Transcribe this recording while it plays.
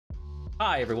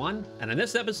Hi everyone, and in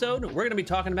this episode, we're going to be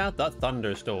talking about the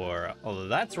Thunderstore. Oh,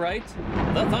 that's right,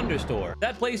 the Thunderstore.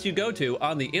 That place you go to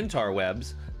on the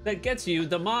interwebs that gets you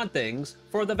the mod things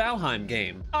for the Valheim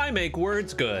game. I make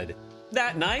words good.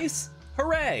 That nice?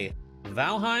 Hooray!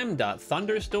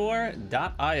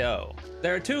 Valheim.thunderstore.io.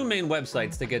 There are two main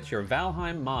websites to get your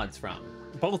Valheim mods from.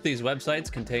 Both these websites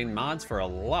contain mods for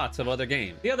lots of other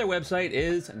games. The other website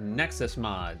is Nexus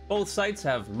Mod. Both sites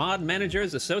have mod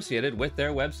managers associated with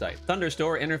their website.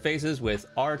 Thunderstore interfaces with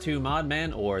R2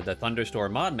 Modman or the Thunderstore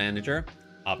Mod Manager,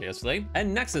 obviously,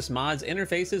 and Nexus Mods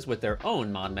interfaces with their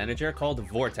own mod manager called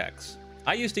Vortex.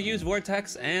 I used to use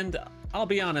Vortex and I'll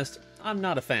be honest, I'm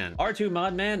not a fan. R2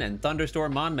 Modman and Thunderstore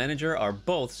Mod Manager are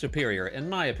both superior in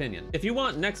my opinion. If you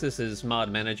want Nexus's mod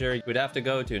manager, you would have to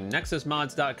go to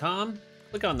nexusmods.com,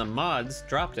 click on the mods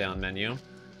drop-down menu,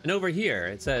 and over here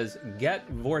it says Get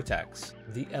Vortex,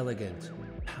 the elegant,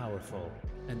 powerful,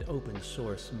 and open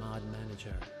source mod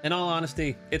manager. In all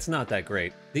honesty, it's not that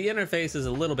great. The interface is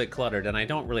a little bit cluttered and I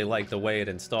don't really like the way it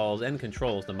installs and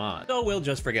controls the mod, so we'll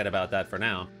just forget about that for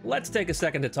now. Let's take a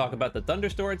second to talk about the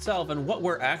Thunderstore itself and what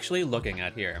we're actually looking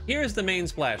at here. Here's the main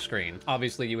splash screen.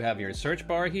 Obviously you have your search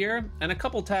bar here and a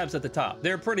couple tabs at the top.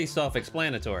 They're pretty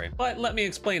self-explanatory, but let me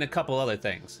explain a couple other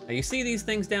things. Now you see these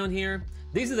things down here?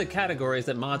 These are the categories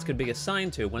that mods could be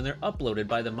assigned to when they're uploaded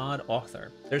by the mod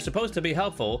author. They're supposed to be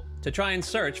helpful to try and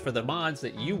search for the mods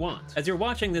that you want. As you're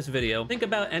watching this video, think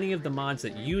about any of the mods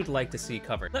that you'd like to see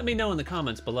covered. Let me know in the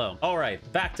comments below. Alright,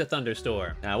 back to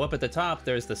Thunderstore. Now up at the top,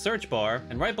 there's the search bar,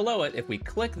 and right below it, if we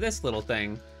click this little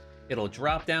thing, it'll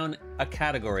drop down a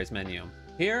categories menu.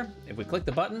 Here, if we click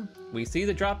the button, we see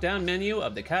the drop-down menu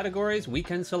of the categories we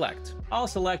can select. I'll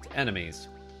select enemies.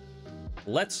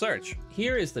 Let's search.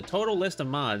 Here is the total list of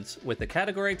mods with the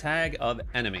category tag of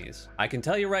enemies. I can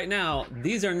tell you right now,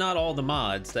 these are not all the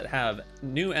mods that have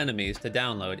new enemies to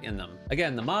download in them.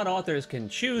 Again, the mod authors can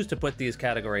choose to put these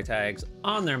category tags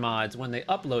on their mods when they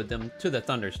upload them to the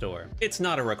Thunderstore. It's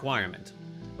not a requirement.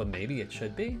 But maybe it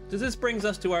should be? So this brings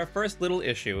us to our first little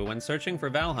issue when searching for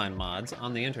Valheim mods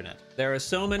on the internet. There are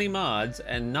so many mods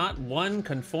and not one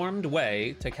conformed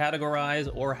way to categorize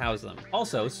or house them.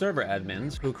 Also, server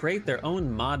admins who create their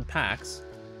own mod packs,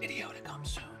 video to come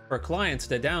soon, for clients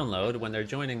to download when they're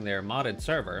joining their modded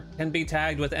server can be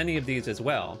tagged with any of these as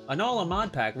well. And all a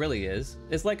mod pack really is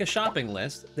like a shopping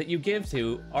list that you give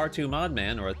to R2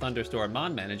 Modman or Thunderstore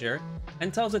Mod Manager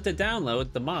and tells it to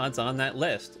download the mods on that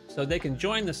list so they can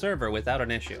join the server without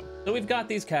an issue. So we've got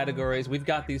these categories, we've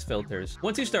got these filters.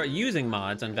 Once you start using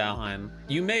mods on Valheim,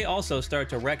 you may also start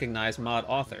to recognize mod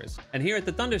authors. And here at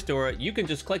the Thunderstore, you can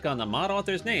just click on the mod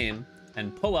author's name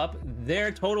and pull up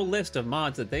their total list of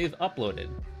mods that they've uploaded.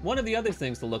 One of the other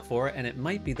things to look for, and it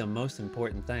might be the most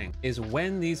important thing, is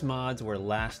when these mods were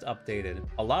last updated.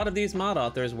 A lot of these mod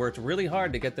authors worked really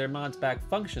hard to get their mods back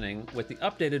functioning with the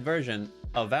updated version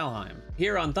of Valheim.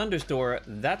 Here on Thunderstore,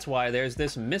 that's why there's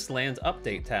this Mistlands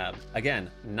update tab. Again,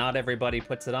 not everybody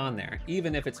puts it on there,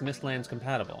 even if it's Mistlands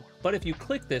compatible. But if you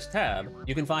click this tab,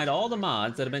 you can find all the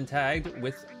mods that have been tagged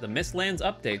with the Mistlands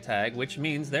update tag, which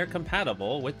means they're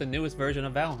compatible with the newest version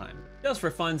of Valheim. Just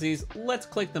for funsies, let's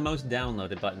click the most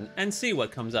downloaded button and see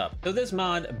what comes up. So this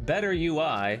mod, Better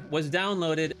UI, was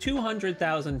downloaded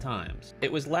 200,000 times.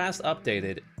 It was last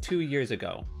updated 2 years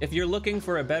ago. If you're looking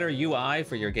for a better UI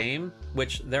for your game,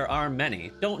 which there are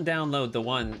many, don't download the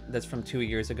one that's from 2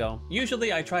 years ago.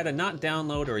 Usually I try to not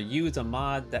download or use a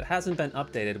mod that hasn't been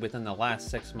updated within the last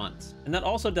 6 months. And that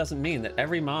also doesn't mean that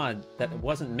every mod that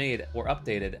wasn't made or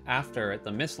updated after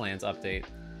the Mistlands update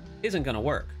isn't gonna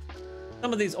work.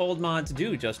 Some of these old mods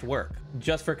do just work.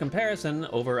 Just for comparison,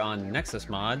 over on Nexus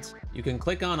Mods, you can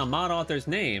click on a mod author's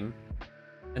name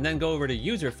and then go over to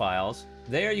user files.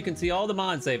 There you can see all the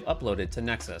mods they've uploaded to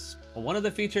Nexus. One of the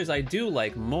features I do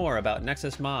like more about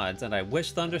Nexus Mods and I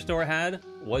wish Thunderstore had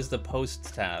was the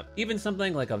posts tab. Even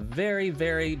something like a very,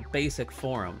 very basic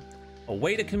forum. A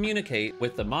way to communicate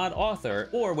with the mod author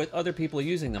or with other people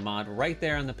using the mod right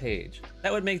there on the page.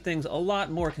 That would make things a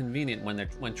lot more convenient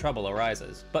when trouble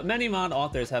arises. But many mod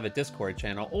authors have a Discord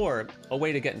channel or a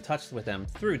way to get in touch with them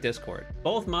through Discord.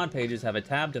 Both mod pages have a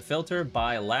tab to filter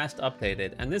by last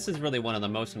updated, and this is really one of the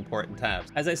most important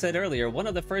tabs. As I said earlier, one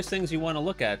of the first things you want to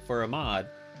look at for a mod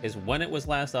is when it was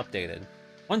last updated.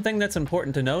 One thing that's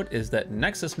important to note is that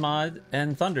Nexus Mod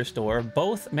and Thunderstore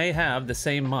both may have the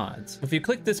same mods. If you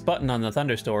click this button on the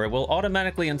Thunderstore, it will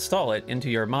automatically install it into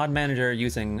your mod manager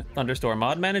using Thunderstore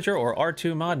Mod Manager or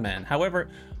R2 Modman. However,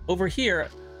 over here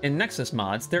in Nexus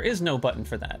Mods, there is no button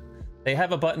for that. They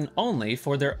have a button only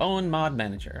for their own mod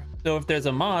manager. So if there's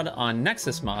a mod on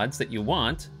Nexus Mods that you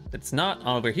want, that's not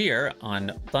over here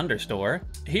on Thunderstore,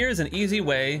 here's an easy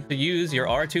way to use your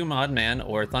R2 Modman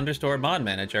or Thunderstore Mod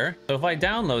Manager. So if I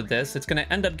download this, it's going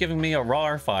to end up giving me a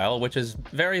RAR file, which is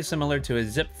very similar to a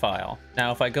zip file.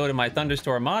 Now, if I go to my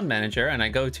Thunderstore Mod Manager and I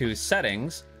go to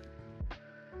Settings,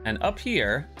 and up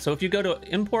here, so if you go to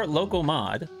Import Local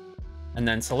Mod, and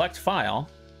then select File,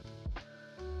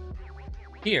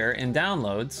 here in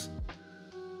Downloads,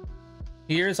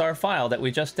 here's our file that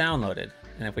we just downloaded.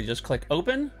 And if we just click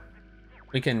Open,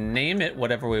 we can name it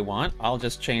whatever we want. I'll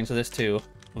just change this to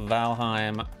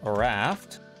Valheim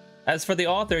Raft. As for the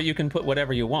author, you can put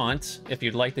whatever you want. If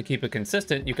you'd like to keep it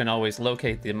consistent, you can always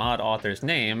locate the mod author's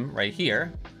name right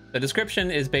here. The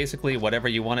description is basically whatever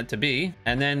you want it to be.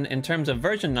 And then in terms of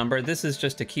version number, this is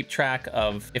just to keep track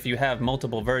of if you have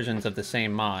multiple versions of the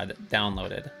same mod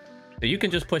downloaded. So you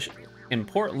can just push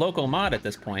Import Local Mod at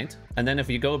this point. And then if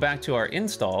you go back to our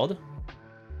installed,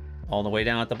 all the way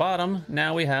down at the bottom,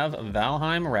 now we have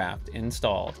Valheim Raft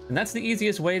installed. And that's the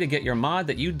easiest way to get your mod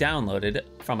that you downloaded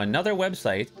from another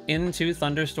website into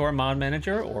Thunderstore Mod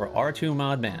Manager or R2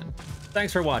 Modman.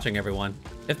 Thanks for watching, everyone.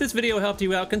 If this video helped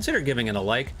you out, consider giving it a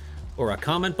like or a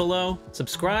comment below.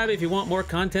 Subscribe if you want more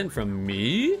content from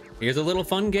me. Here's a little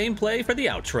fun gameplay for the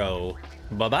outro.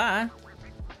 Bye-bye.